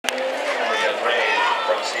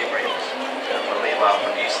Lima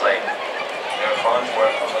from Eastlake. Their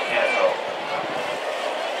Farnsworth from Niceville.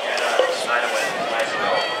 Schneidewind from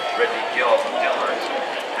Niceville. Brittany Gill from Dillard.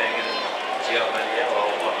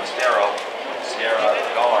 Giovanniello from Estero. Ciara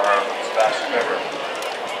Golliher from Sebastian River.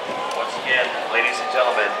 Once again, ladies and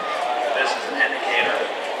gentlemen, this is an indicator.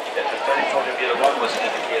 If the 34-meter run was an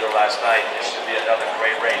indicator last night, this should be another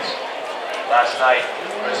great race. Last night,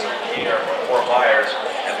 Kristlin here from Fort Myers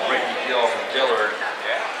and Brittany Gill from Dillard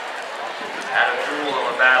had a duel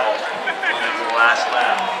of a battle going into the last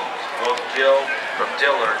lap. Both Gill from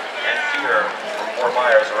Dillard and Gill from Fort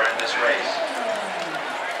Myers are in this race.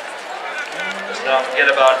 Let's not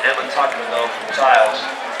forget about Emma Tuckman though from Chiles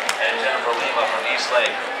and Jennifer Lima from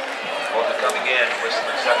Eastlake. Both are coming in with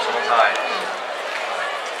some exceptional times.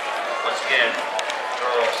 Once again,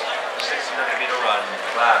 girls 1600-meter run,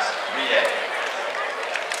 class 3A.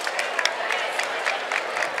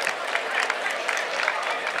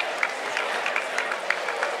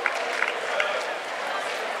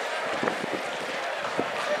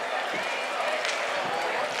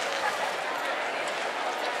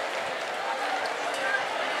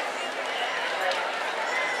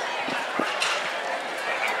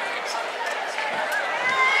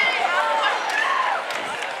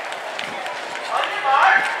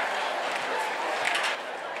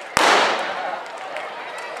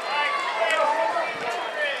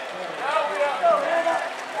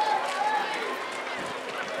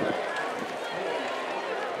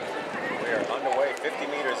 Underway, 50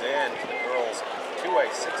 meters in to the girls' 2A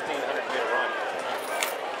 1600-meter run.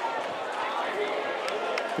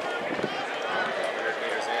 100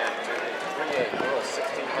 meters in to the 3A girls'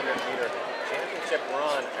 1600-meter championship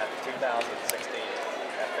run at the 2016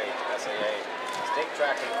 FHSAA State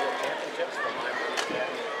Track and Field Championships for Lima,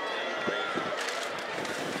 Academy and Green.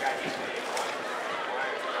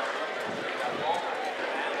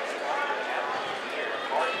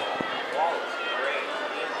 Wallace,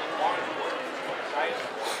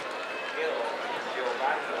 Gill,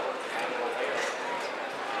 Giovanniello, and Golliher.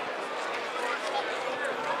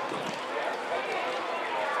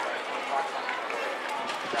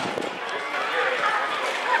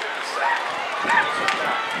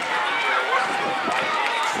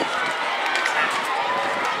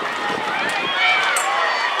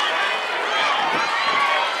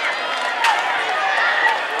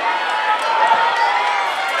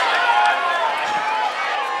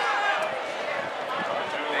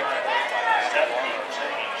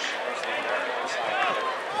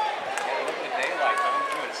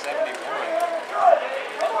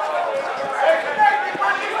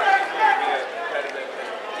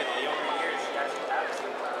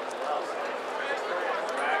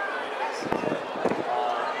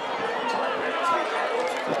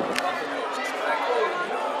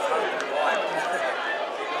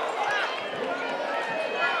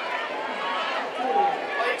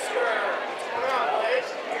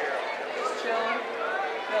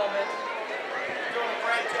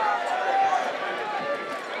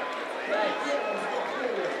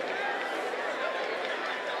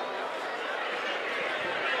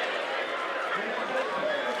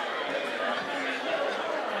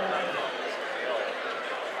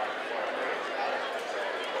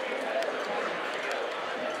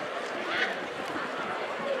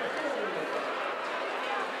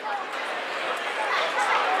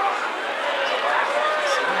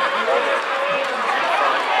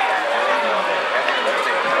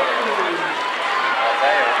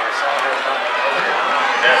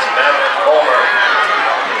 That's Madeline Fulmer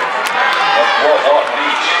of Walton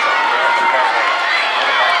Beach.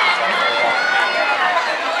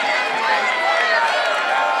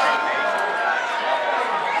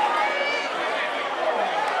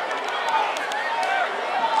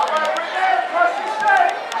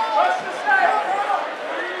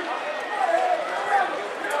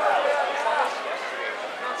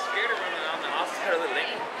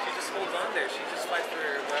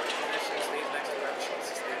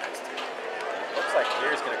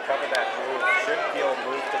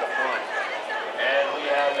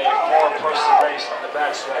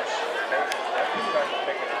 Backstretch.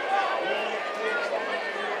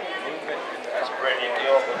 That's Brittany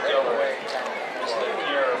Gill from Dillard. This is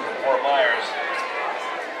here from Fort Myers.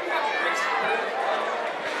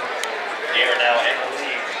 They are now in the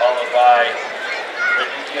lead, followed by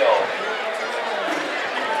Brittany Gill.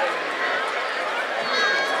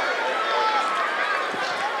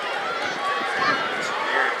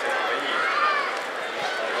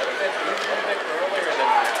 Earlier than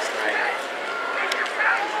last night.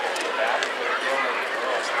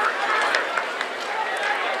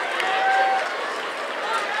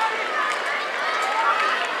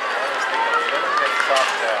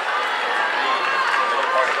 middle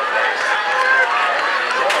part of the race.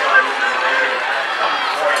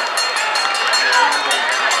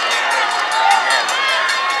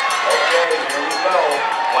 Okay, here we go.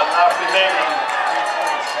 1 lap remaining.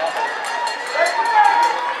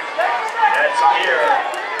 That's Gill.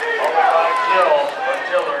 Over by Gill from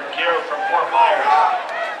Dillard. Gill from Fort Myers.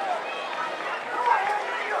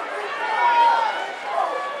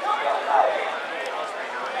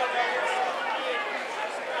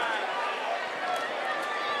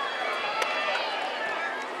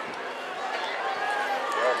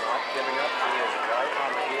 Not giving up. He is right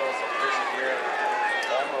on the heels of Persevere.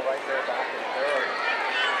 Fulmer right there back in third.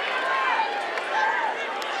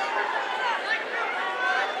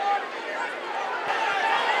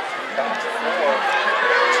 Back to four.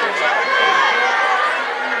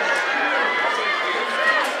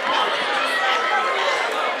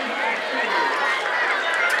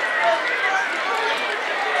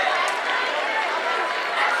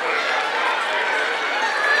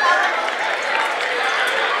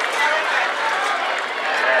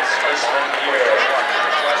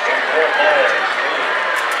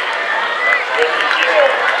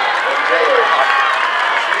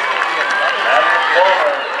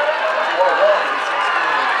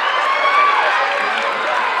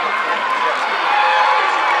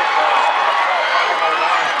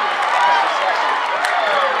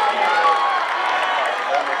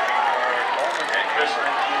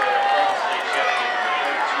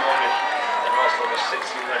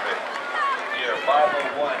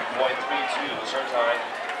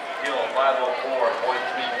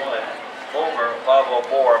 Fulmer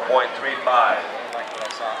 504.35. Like what I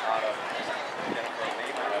saw out of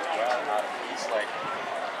Lima as well, out of Eastlake.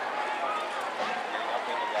 Getting up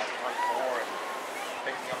into that front four and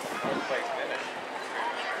picking up the fourth place finish.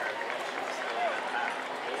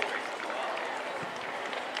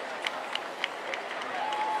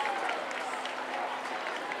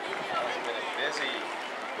 It's been a busy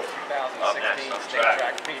 2016 state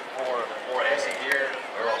track meet for Persevere.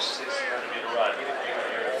 We're on 600-meter run.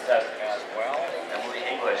 As well. Emily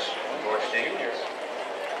English, George Juniors.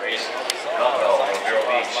 Grace Cardwell from Vero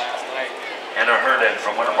Beach. Last night. Anna Herndon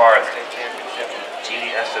from Winter Park. State championship.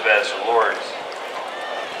 Jeannie Estevez from Lourdes.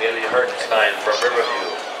 Bailey Hertenstein from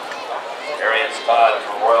Riverview. Arian Spod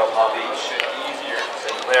from Royal Palm Beach.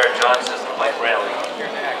 Sinclair Johnson from Lake Raleigh.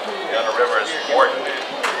 Gunnar Rivers from Walton.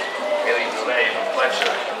 Haley DeLay from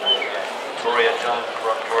Fletcher. Victoria John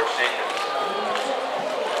from George Jenkins.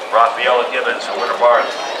 Rafaela Gibbons from Winter Park.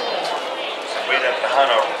 Sabrina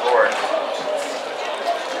Kahana from Lord.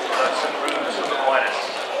 Alexa Cruz from Aquinas.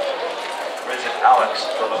 Bridget Alex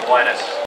from Aquinas.